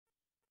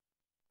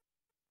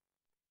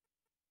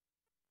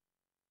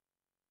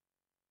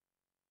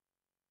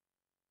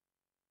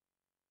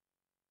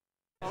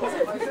What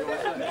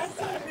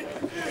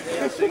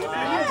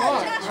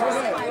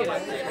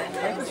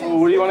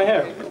do you want to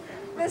hear?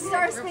 The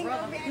Stars Sing.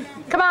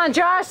 Come on,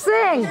 Josh,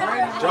 sing.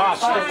 Josh,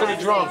 stick to the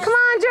drums. Come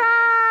on,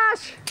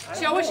 Josh.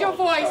 Show us your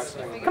voice.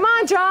 Come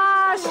on,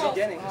 Josh.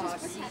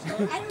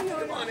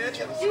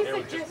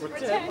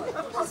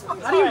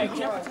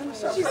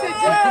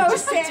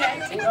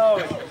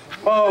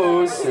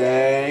 Oh,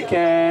 say,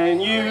 can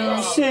you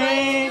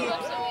see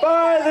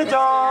by the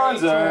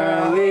dawn's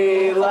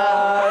early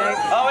light?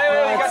 Oh, wait, we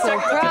got So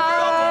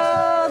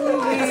proudly.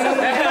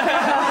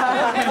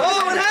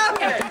 Oh, what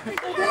happened?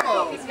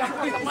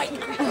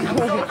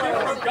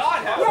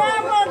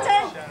 Yeah, well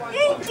done.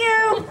 Thank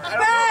you.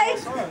 Bye.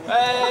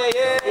 Hey,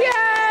 yeah.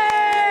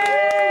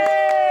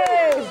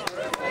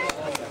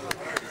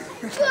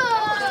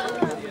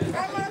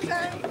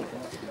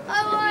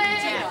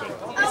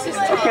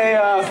 Okay,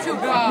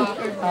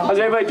 how's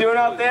everybody doing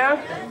out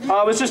there?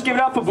 Let's just give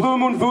it up for Blue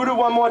Moon Voodoo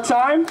one more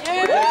time.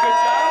 Yeah. Good job.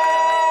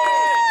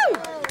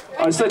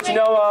 Just to let you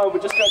know, we're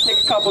just going to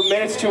take a couple of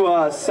minutes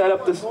to set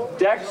up this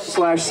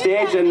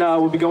deck/stage, and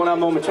we'll be going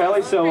on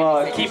momentarily.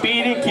 So keep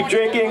eating, keep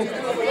drinking,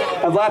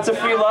 have lots of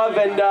free love,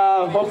 and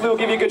hopefully we'll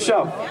give you a good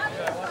show.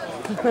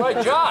 All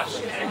right, Josh.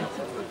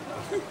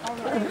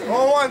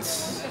 All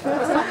once.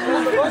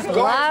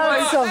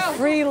 Lots of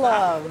free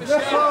love.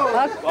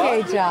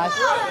 Okay, Josh.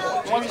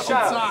 One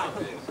shout.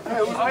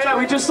 Oh yeah,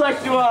 we'd just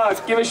like to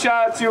give a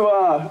shout out to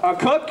our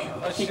cook.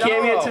 He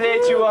came here today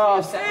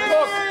to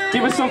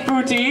give us some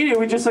food to eat, and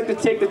we'd just like to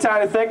take the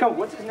time to thank him.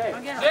 What's his name?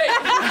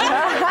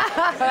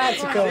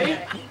 That's cool.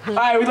 All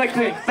right, we'd like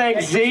to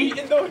thank Z.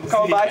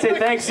 Come by and say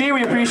thanks, Z.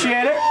 We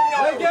appreciate it.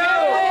 Let's go.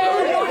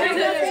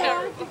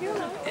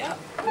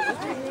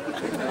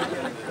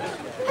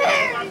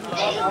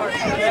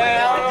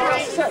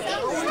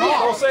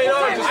 Don't say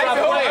no, just stop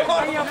playing.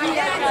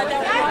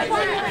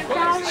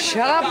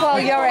 Shut up while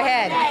you're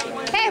ahead.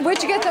 Hey,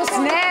 where'd you get those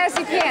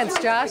snazzy pants,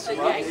 Josh?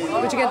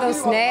 Where'd you get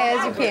those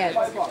snazzy pants?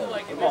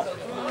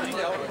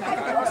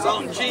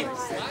 Something cheap.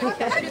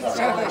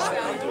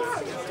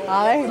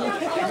 Are they?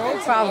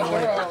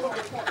 Probably.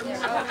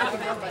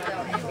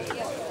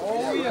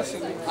 Oh, yes.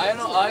 I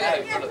know.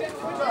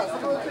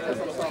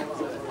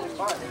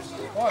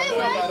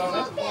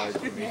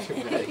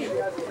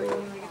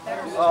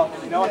 Oh,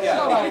 you know what?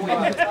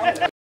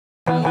 Yeah.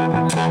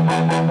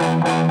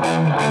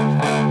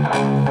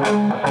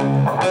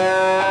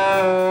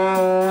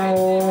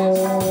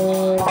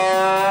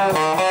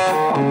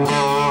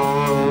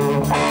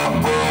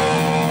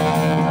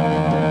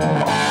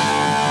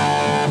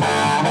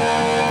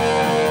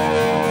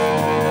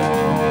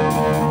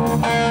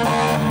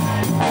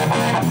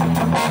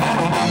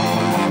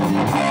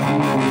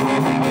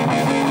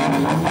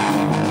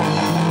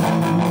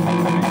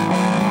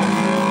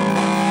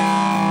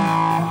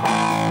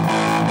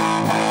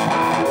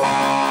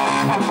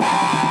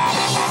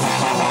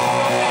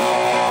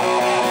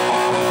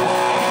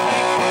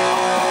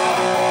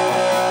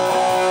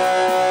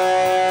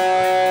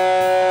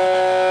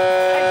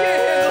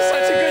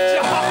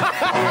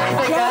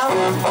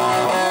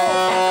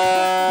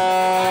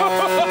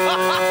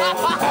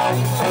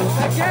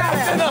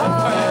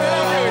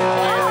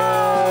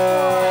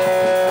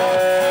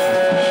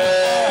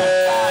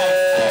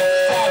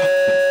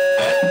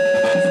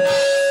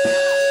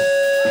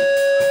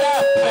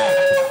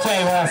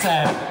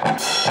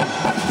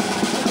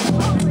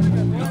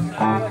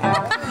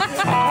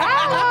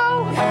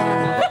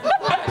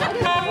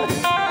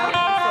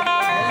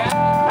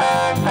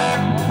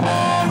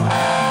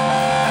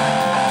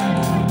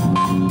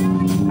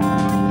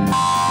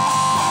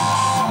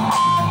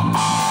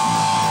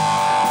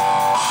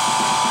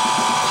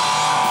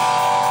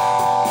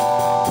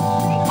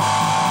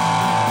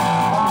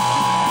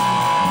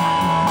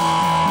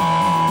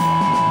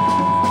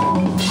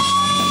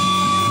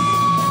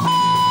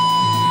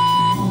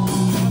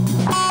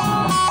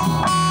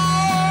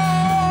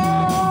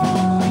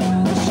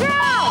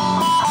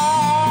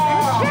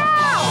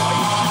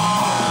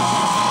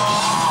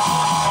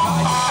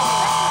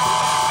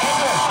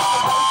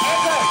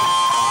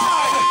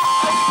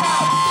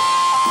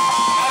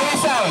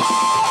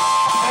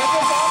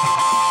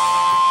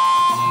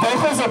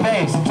 Vocals or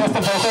bass? Just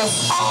the vocals?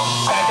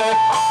 Second?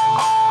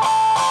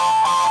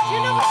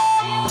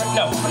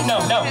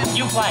 No,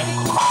 you play. Is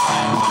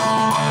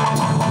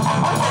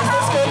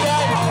this good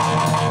yet?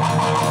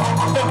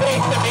 The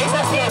bass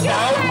has to go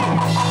down?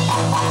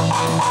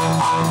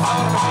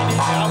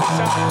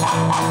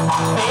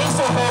 Bass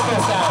or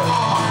vocals down?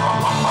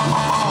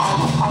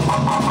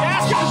 You're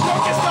asking the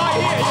focus not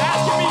here. You're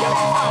asking me.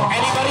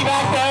 Anybody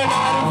back there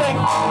know anything?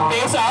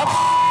 Bass up?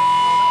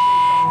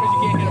 Because you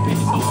can't get a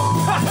bass solo. You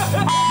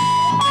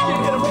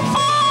can't get a bass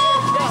solo.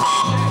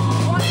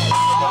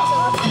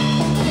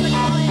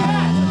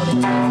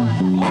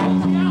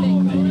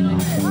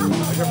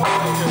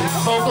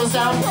 Vocals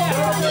down? Dave,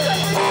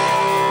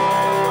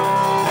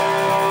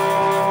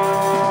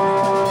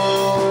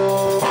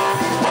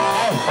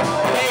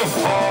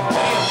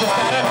 just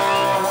better?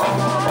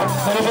 A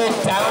little bit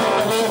down, a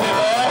little bit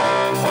more.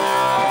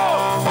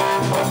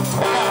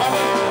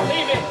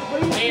 Leave it.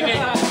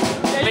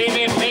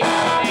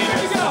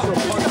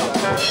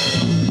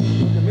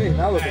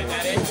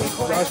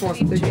 Josh wants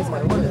to take off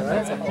my order,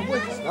 right?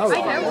 I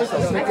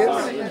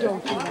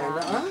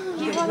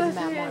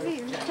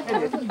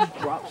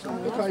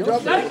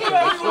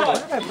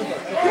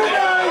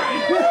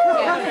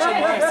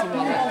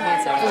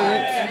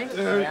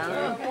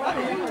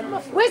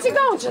Where's he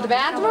going? To the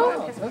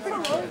bathroom?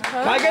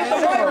 I get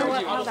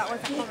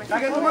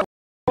the mic.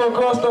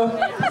 Costa,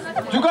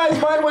 you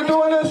guys mind we're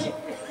doing this?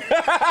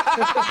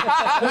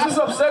 Does this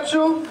upset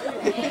you?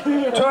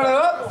 Turn it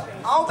up?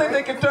 I don't think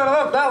they can turn it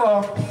up that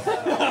long.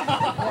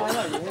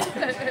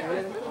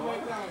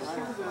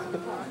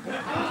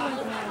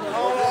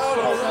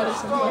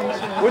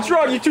 What's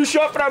wrong? You too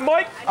short for that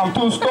mic? I'm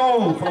too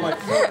stoned for the mic.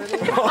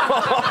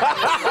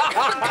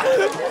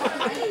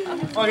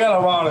 Forget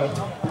about it.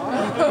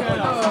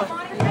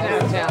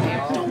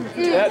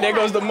 Yeah, there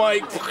goes the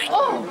mic.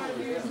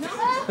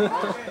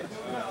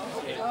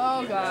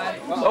 Oh God.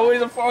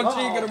 Always a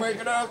Fonshaker to make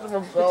it after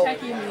himself.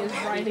 Techie me is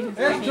riding.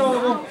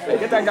 Hey,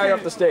 get that guy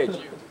off the stage.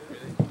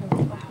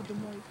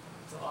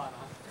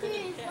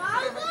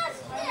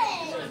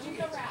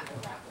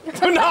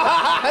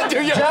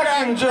 Jack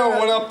and Joe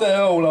went up the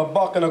hill with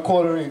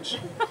 $1.25 each.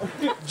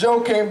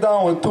 Joe came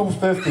down with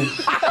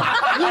 $2.50.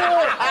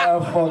 Yeah,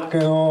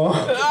 fucking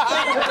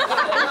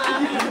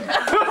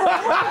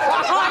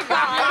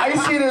I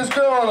see this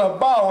girl on a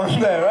bar one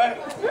day, right?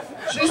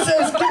 She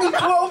says, give me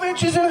 12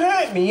 inches and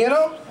hurt me, you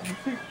know?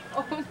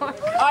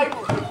 I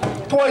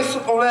twice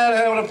over that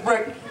head with a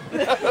brick.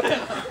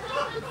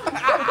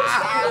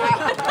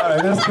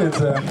 Alright, this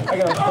kid's I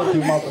gotta fuck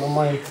you up in the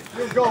mic.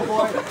 Go,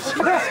 boy.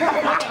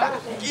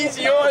 He's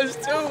yours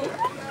too.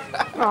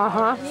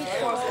 Uh-huh.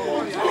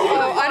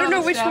 Oh, I don't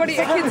know which one of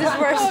your kids is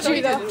worse,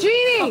 Gina.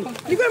 Jeannie,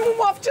 you gotta move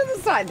off to the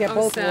side. They're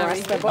both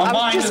worse.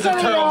 Mine is a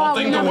terrible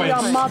thing to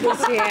waste. Your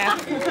mother's here.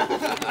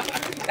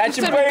 That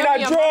should bring out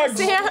drugs.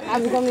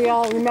 I'm gonna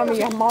all remember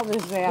your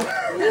mother's there.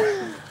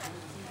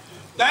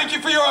 Thank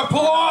you for your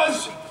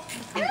applause.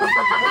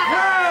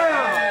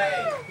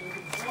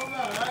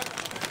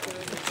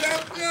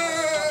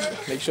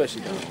 Make sure she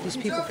does. These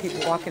people keep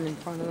walking in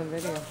front of the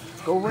video.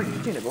 Go right,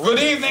 Gina. Go Good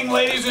evening,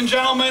 ladies and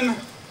gentlemen,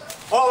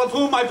 all of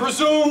whom I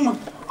presume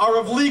are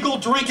of legal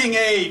drinking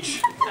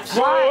age.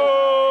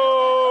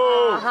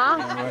 Whoa!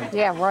 Uh-huh.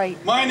 Yeah, right.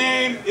 My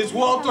name is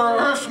Walter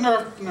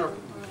Hirschner.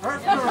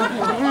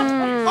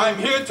 I'm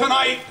here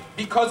tonight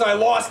because I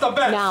lost a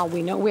bet. Now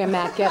we know where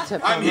Matt gets it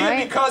from, I'm here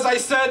right? because I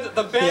said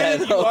the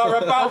band you are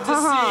about to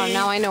see.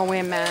 Now I know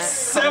where Matt.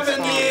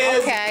 7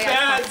 years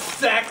bad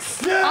sex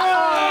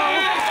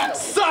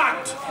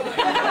sucked.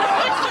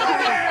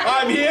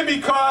 I'm here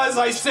because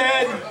I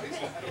said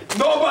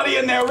nobody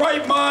in their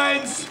right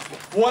minds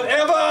would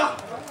ever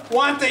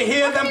want to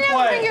hear them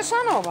play. Bring your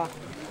son over.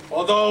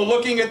 Although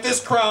looking at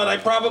this crowd, I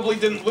probably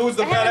didn't lose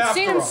the bet I haven't after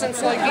seen him all.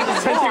 since like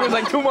Since he was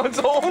like 2 months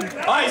old.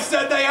 I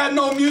said they had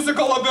no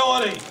musical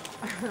ability.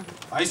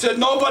 I said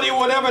nobody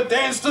would ever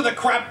dance to the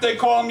crap they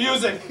call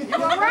music. You're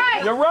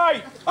right. You're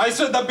right. I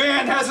said the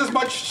band has as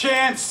much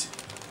chance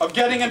of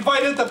getting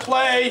invited to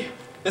play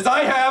as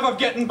I have of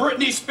getting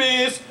Britney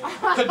Spears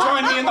to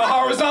join me in the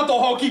horizontal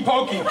hokey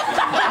pokey.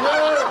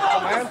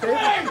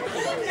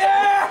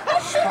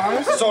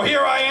 So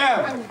here I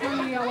am.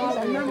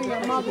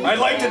 I'd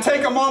like to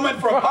take a moment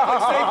for a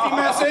public safety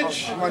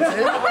message.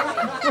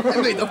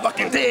 made the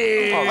fucking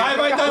thing. I've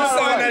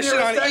identified the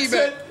nearest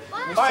exit.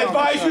 I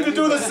advise you to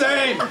do the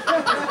same.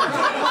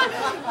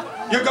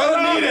 You're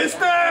gonna need it.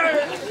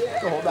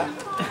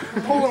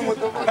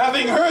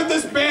 Having heard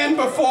this band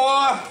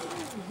before,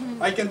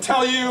 I can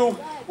tell you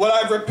what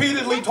I've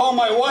repeatedly told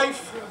my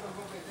wife.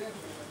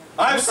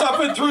 I've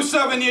suffered through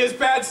 7 years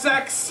bad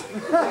sex.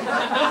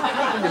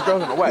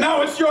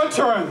 Now it's your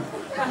turn.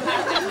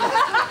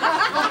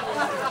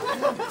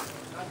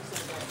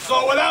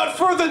 So without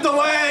further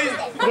delay,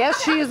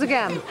 Yes, she is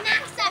again.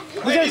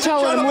 We're gonna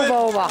tell her to move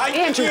over.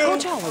 Andrew, go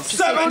tell her. Just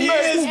 7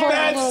 years move over a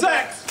bad little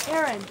sex.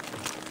 Aaron.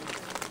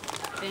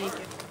 Thank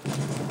you.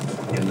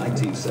 In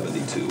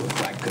 1972, a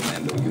black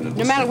commando unit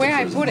No matter where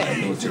I put it.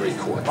 military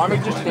court. Want me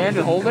to just stand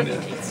and hold it?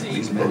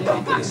 These men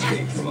thought they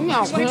escaped from a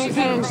No, you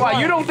can. Why,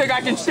 you don't think I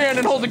can stand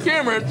and hold the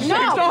camera at the same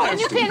No, time? and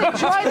you can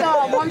enjoy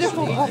the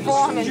wonderful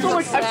performance.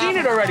 I've seen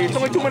it already. It's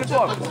only 2 minutes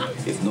long.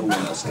 If no one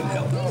else can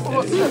help, then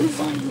if you can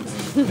find them,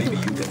 maybe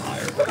you can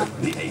hire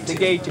the A-team. The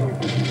gay team.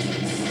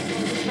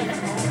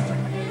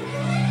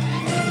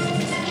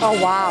 Oh,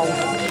 wow.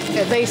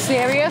 Are they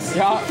serious?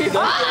 Yeah.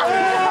 No.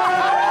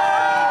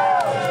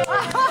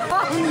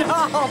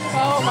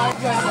 Oh, my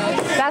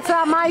goodness. That's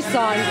not my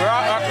son.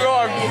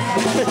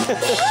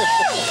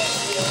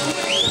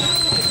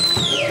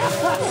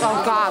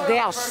 Oh, God, they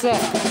are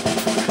sick.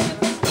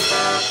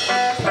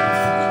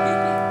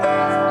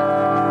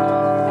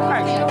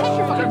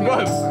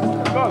 Good.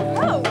 Good.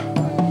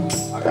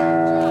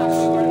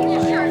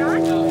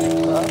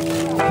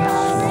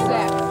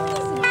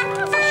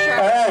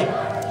 Hey,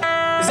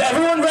 is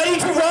everyone ready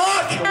to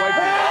rock?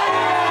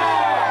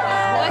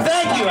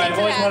 Thank you, I've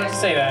always wanted to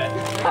say that.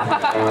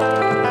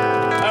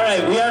 All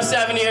right, we are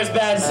 7 years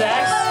bad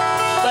sex.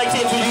 I'd like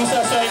to introduce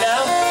us right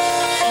now.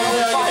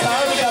 Over on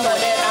guitar, we got my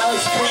man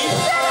Alex Creep.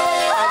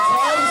 On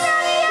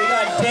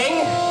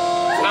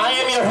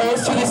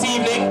host to this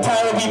evening,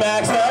 Tyler B.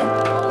 Maxwell.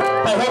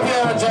 I hope you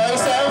all enjoy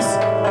yourselves.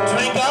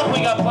 Drink up,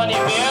 we got plenty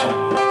of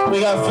beer, we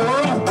got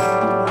food,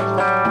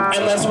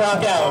 and let's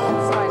rock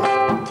out.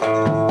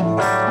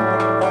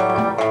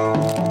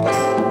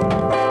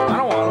 I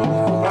don't want them.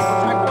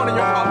 Take one of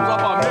your problems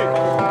up on me.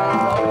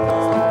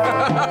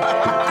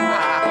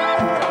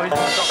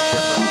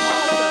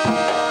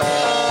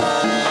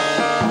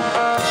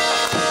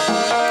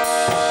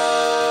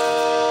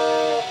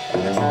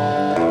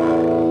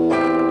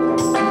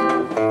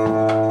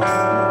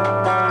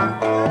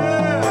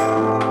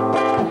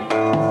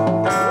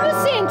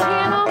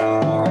 Santana?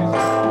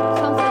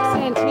 Sounds like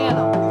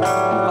Santana.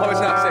 No,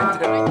 it's not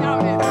Santana.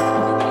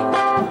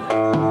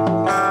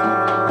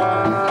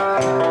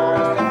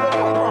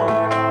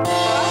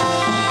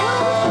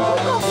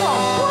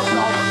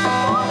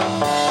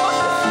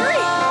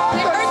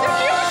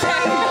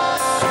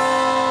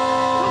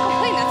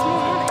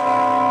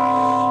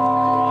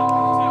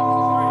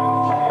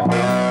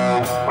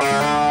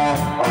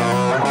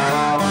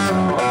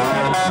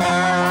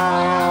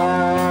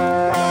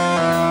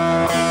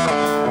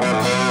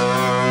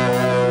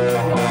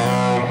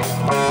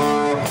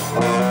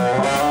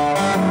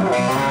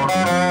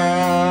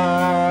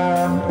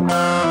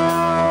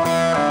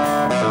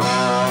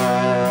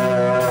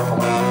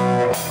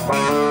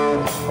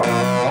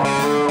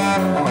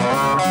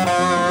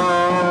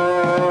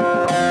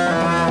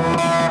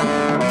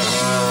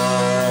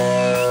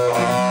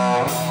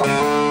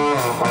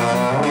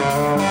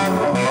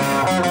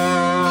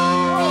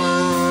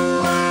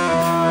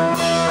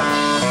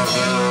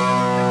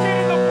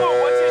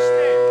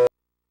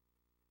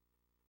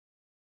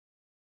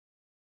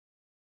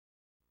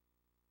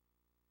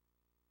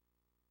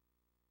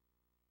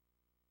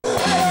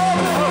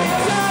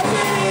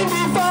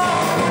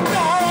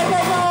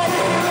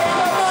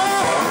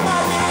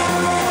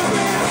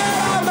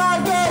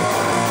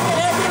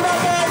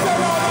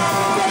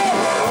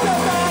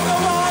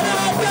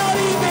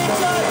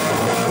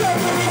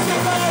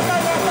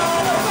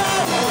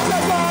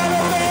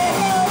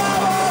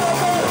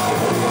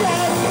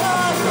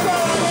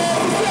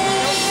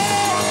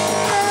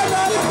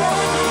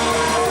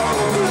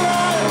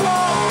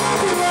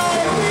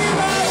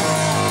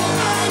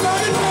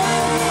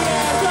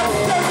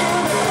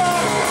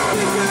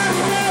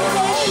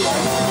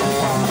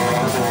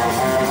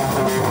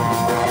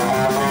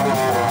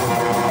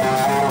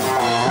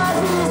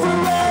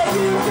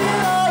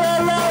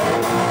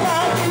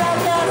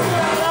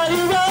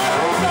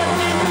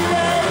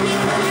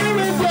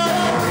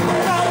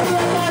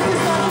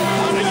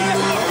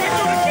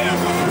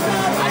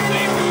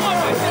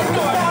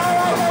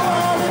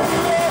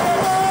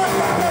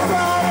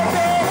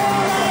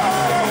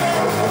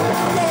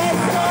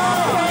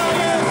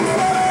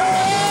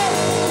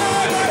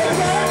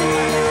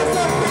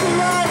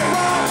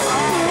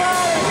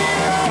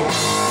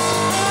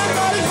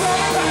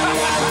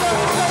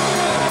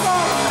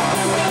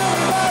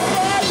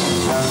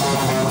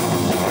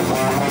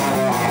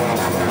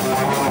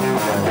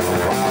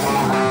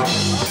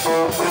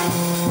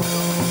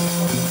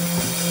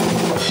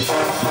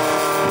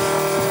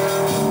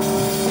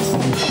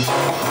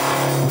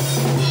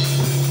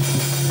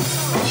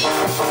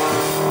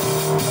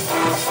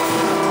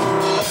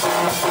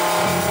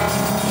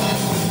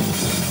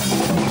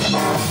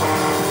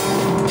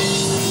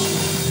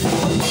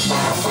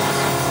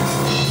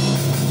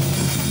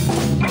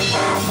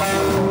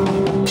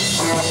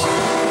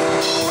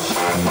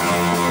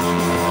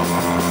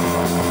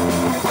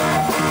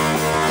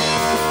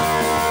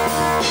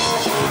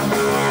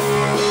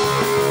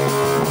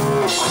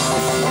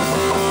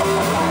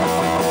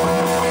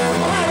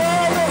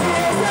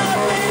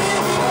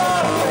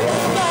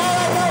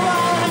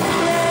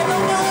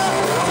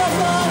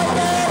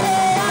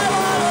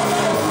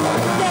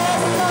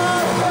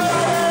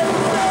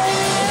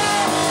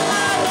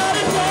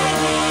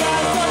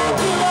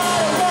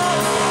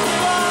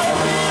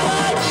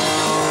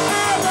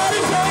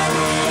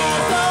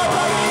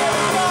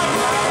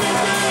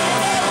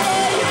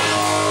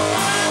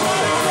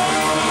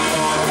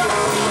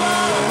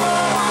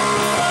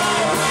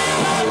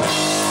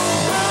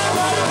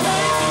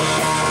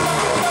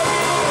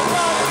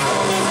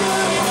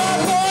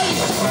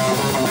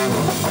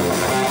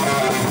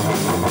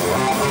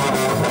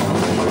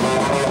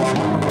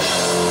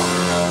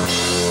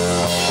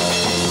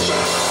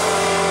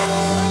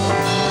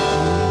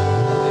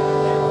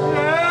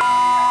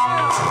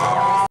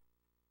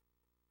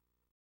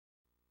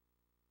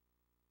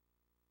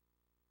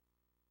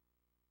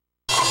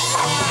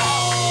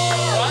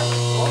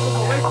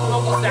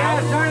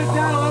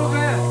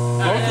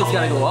 Vocals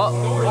gotta go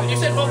up. You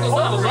said vocals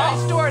up, right?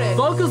 Distorted.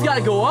 Vocals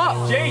gotta go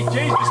up. Jay's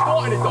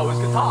distorting it though, it's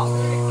guitar.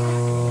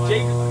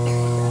 Jay.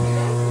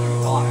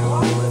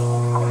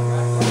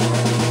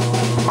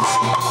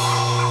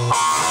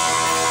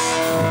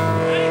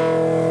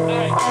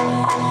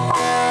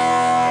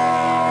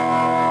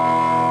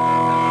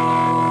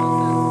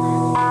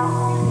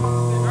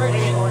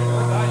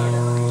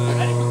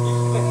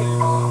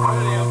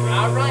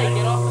 Alright,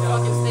 get off the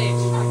fucking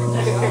stage.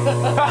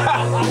 I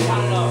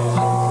don't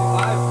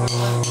know.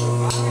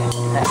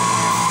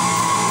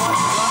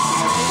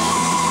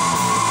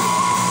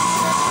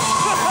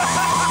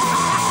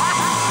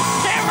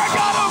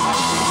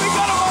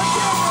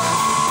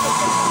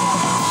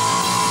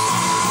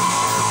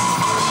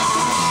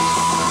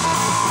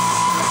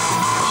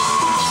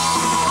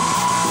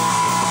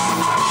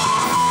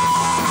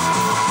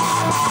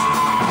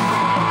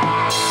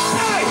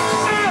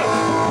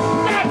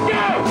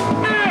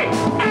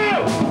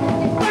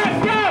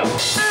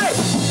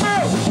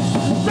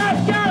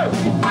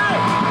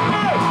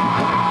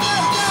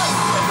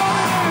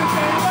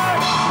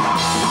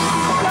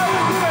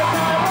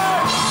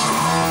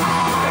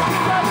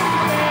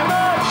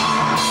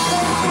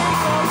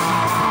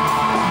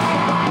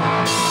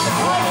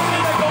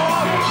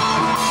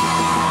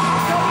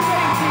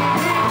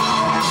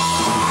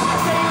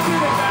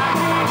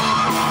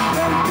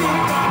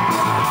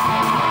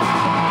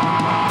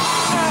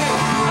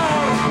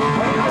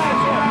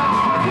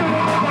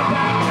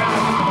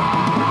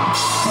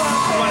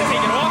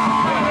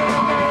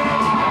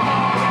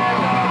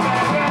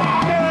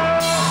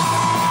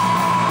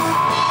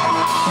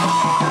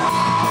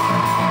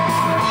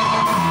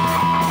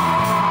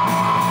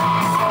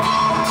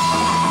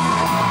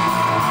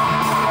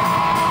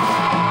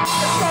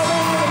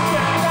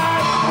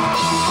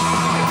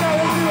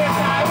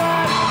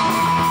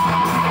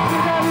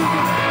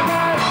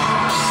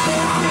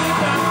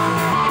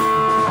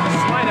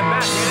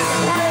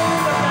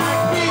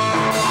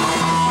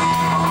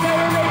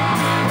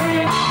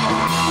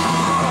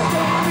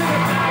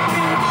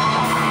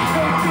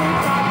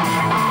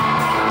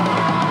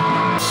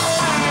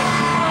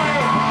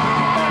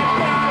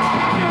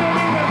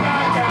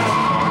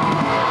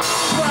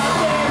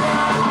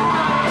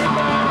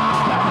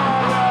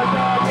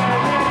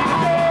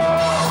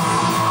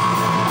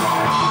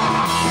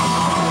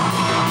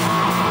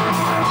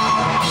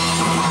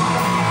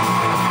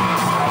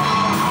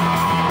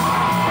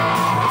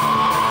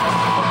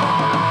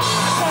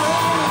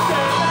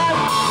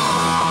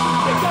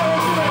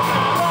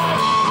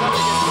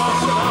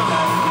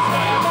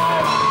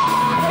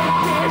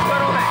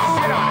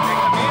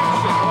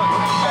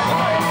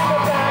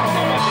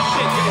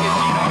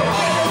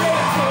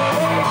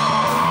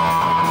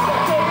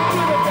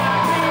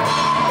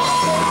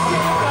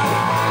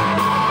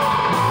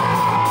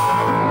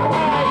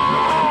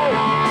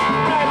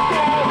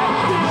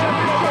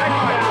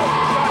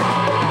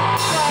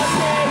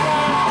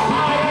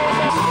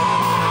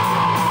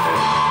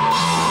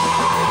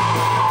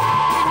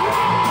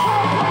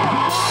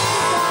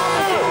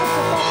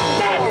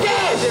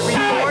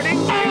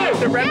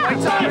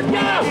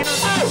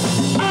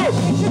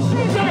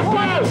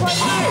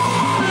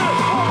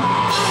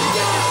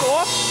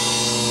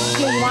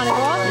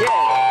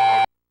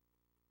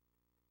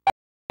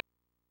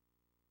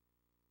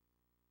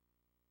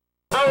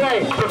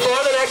 Alright,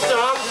 before the next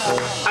song,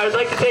 I would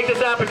like to take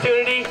this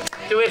opportunity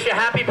to wish a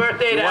happy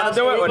birthday to Alice.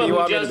 Do it, or do you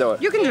want me to do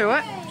it? You can do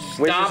it.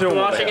 Stop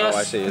watching us. Oh,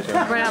 I see.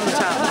 Right on the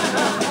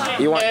top.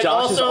 You want and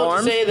Josh's also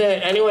arms? to say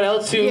that anyone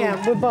else who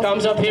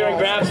comes up here and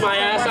grabs my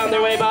ass on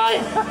their way by,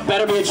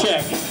 better be a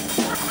chick.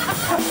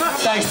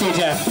 Thanks,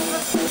 DJ.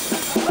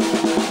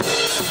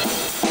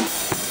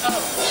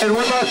 And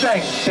one more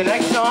thing. The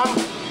next song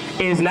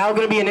is now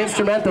going to be an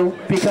instrumental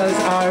because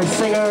our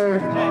singer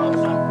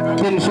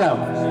didn't show.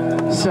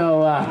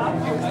 So,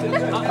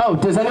 oh,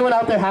 does anyone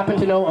out there happen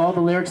to know all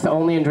the lyrics to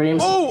Only in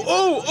Dreams?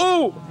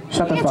 Oh!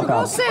 Shut the fuck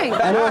up. Sing.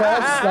 Anyone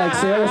else? Like,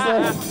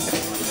 seriously?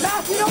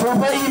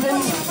 Purple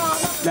even?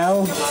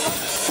 No?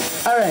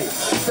 Alright,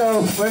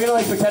 so we're gonna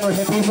like pretend we're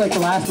hippies like the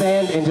last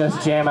band and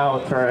just jam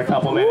out for a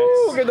couple minutes.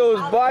 Ooh, look at those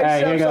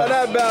biceps here you go. on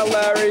that belt,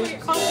 Larry.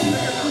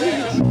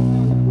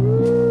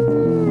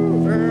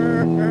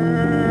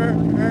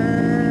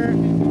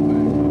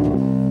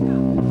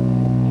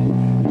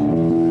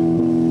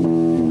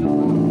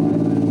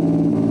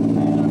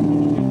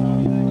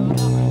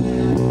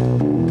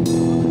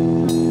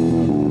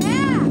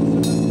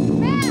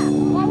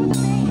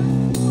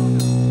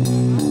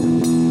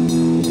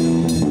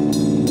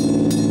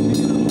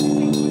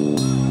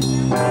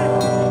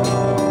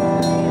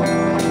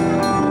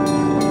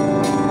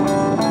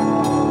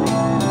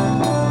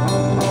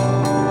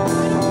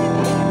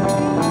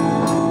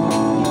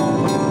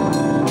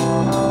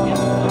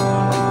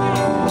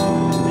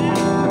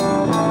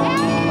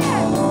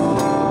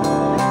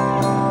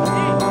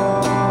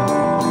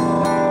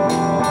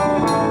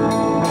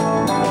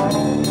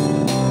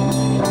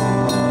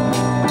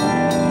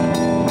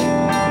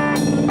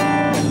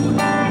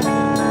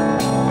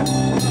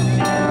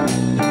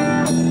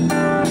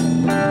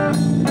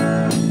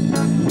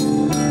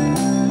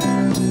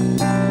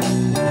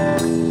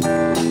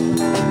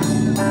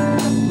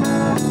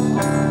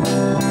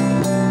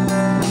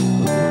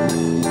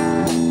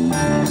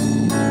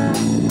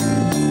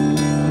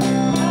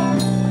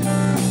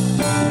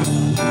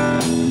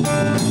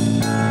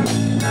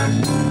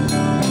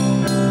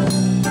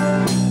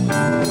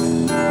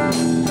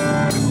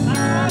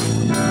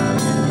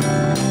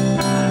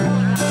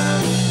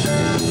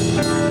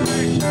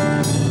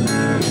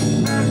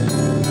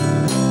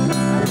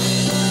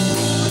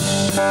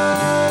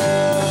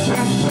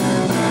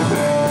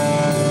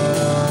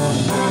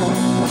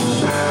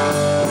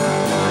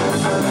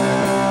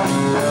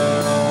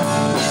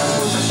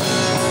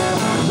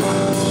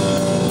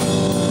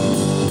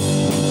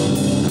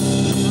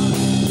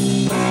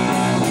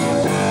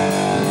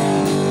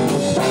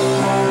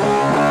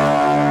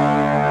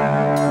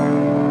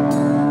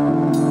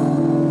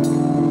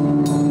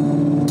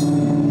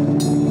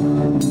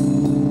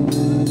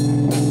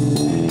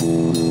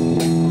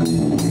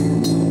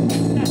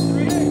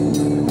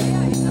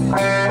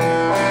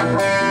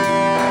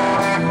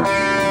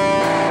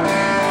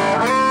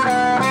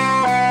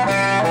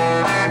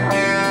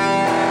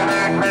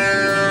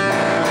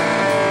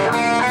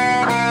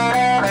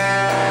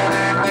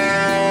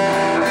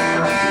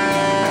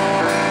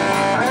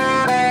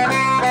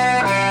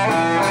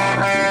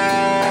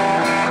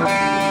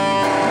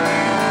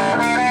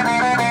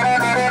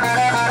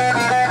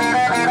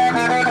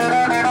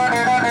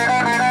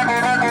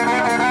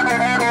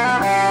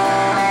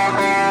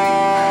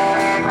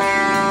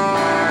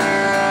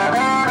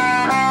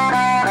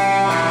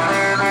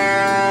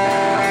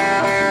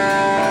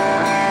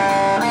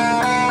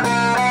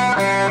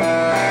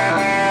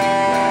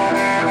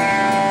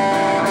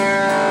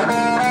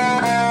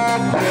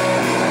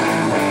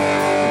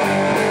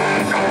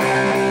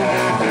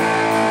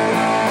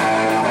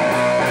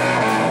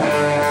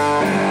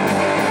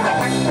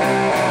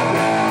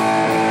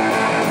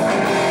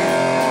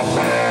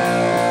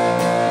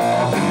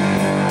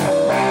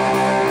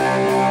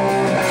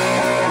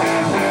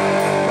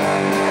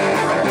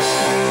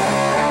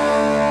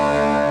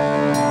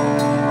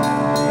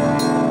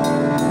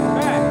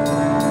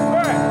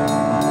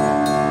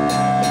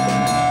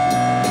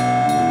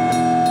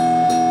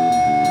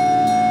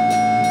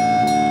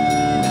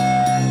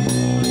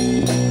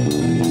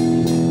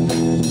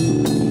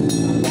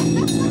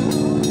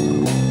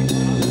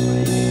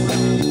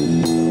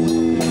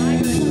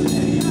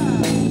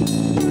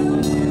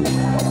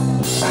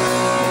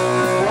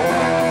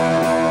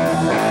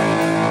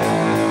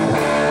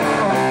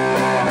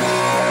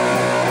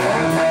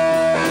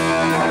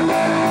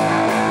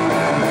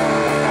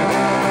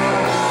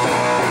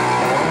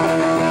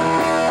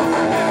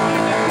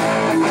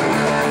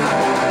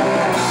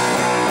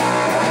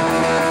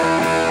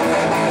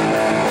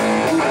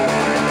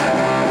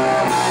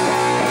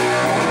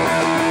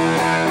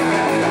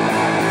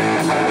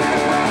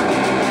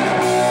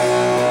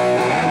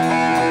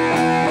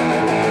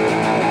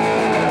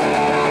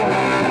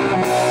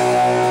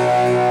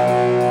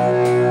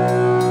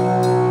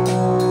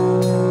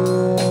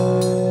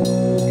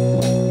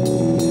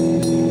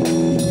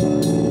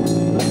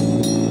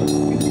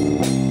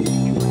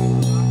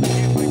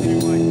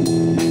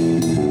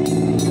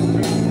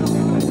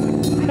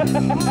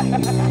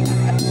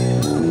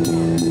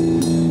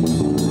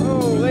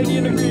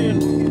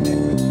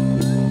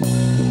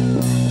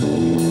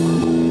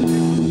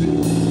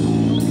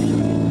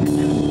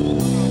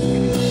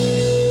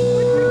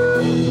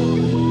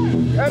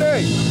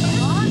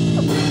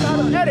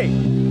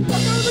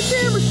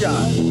 shot.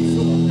 I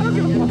don't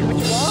give a fuck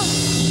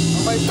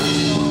what you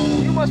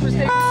want. You must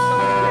mistake something.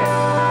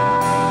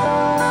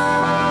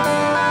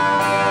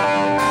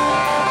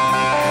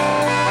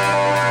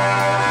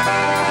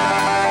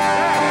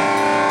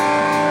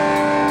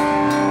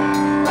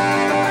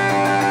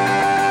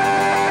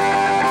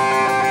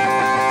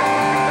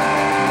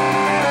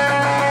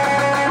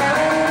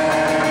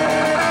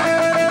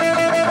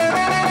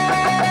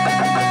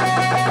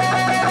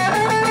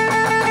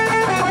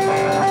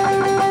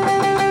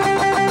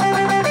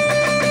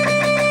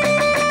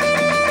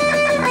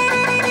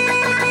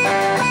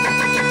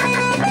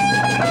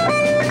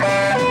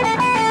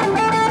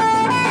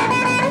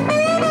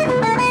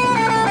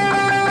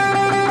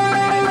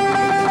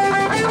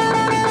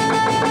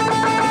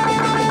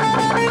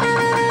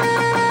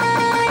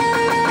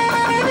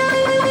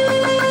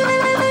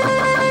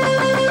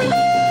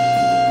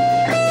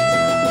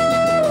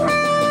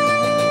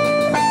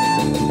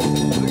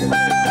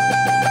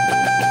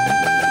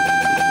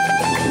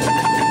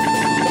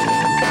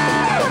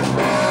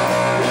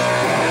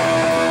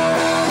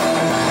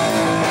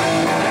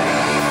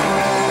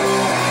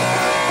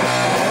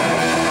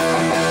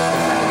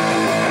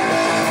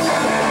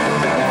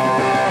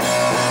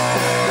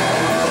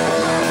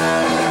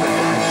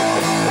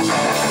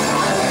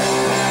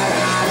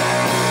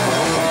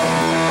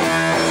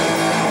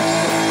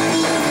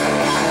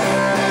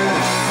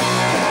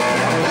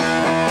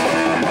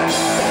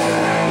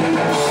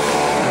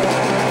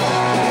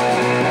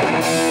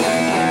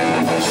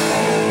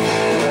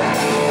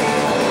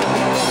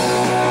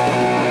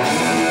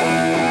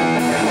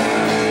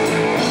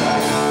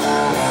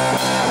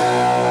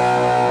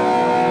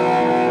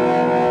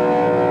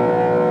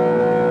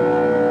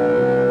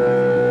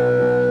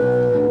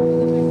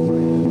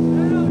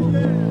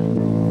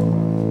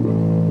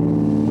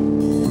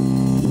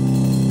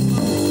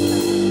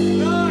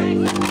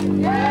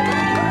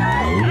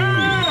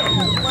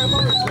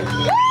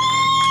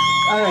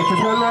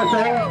 Just one more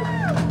thing.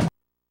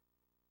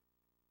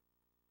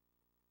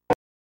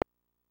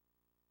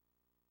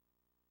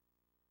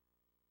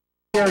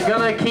 You're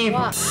gonna keep.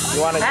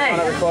 Hey,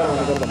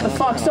 the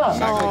fuck's up?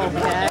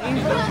 Okay.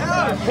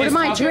 What am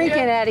I drinking,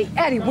 Eddie?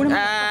 Eddie, what am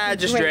I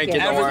just drinking.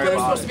 Don't worry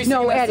about it.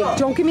 No, Eddie,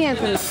 don't give me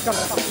anything.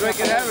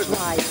 Drinking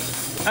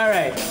everything. All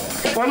right.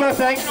 One more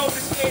thing.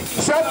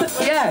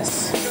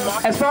 Yes.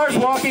 As far as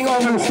walking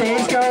over the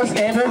stage goes,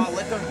 Andrew,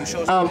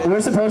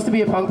 we're supposed to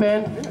be a punk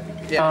band.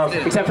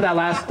 Except for that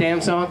last damn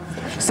song.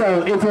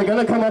 So if you're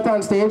gonna come up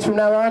on stage from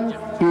now on,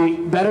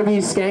 you better be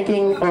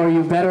skanking or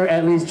you better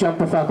at least jump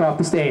the fuck off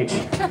the stage.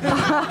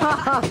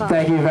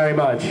 Thank you very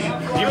much. You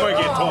might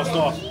get tossed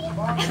off.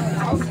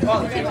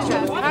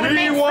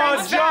 We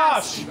want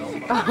Josh!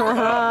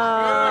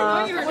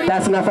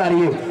 That's enough out of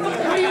you.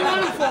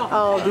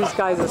 Oh, these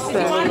guys are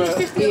sick.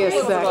 He is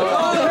sick.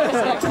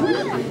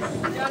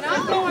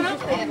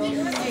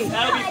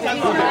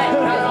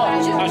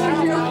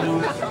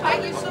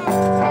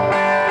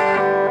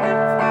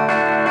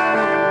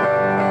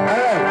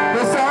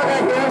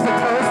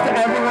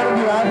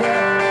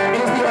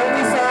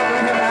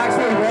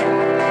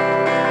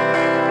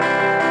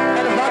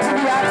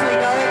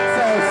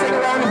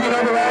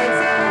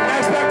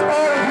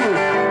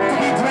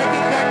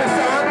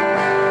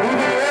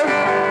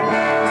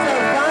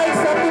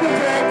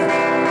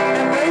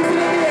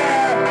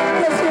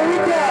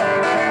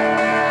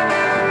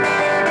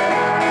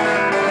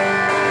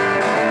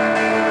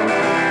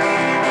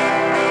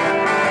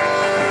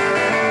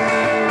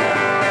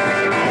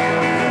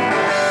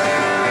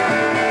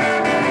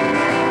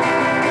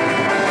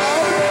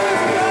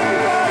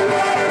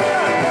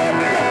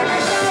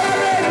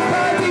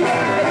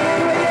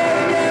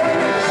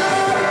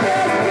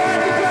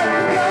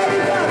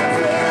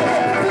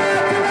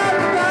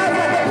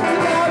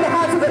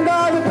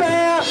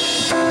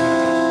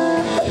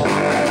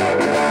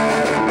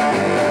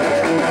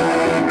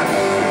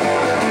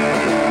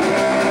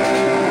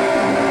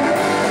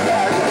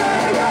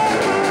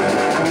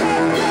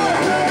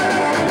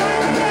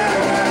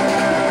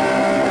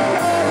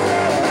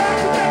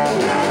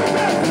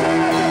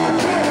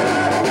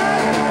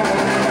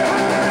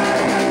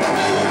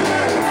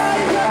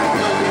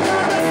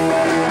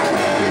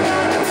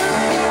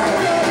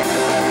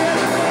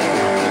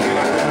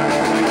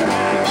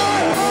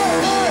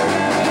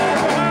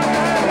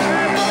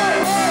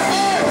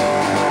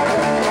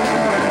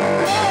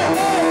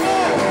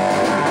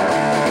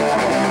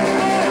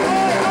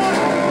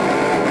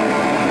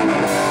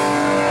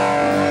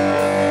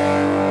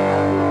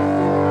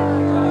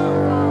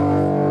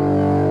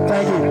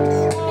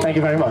 Thank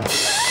you very much.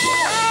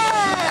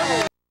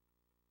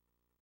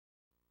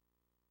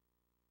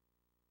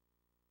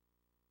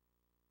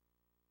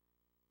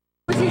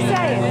 What's he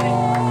saying?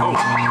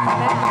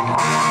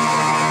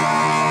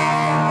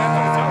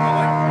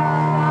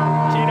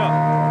 Gina,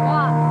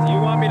 do you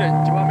want me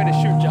to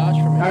shoot Josh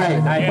from here? All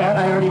right, I thought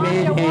I already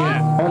made a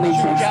only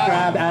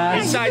subscribe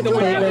ad Inside the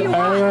statement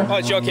earlier. Oh,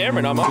 it's your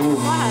camera, not mine. You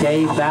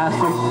gay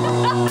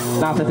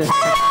bastard. Not that this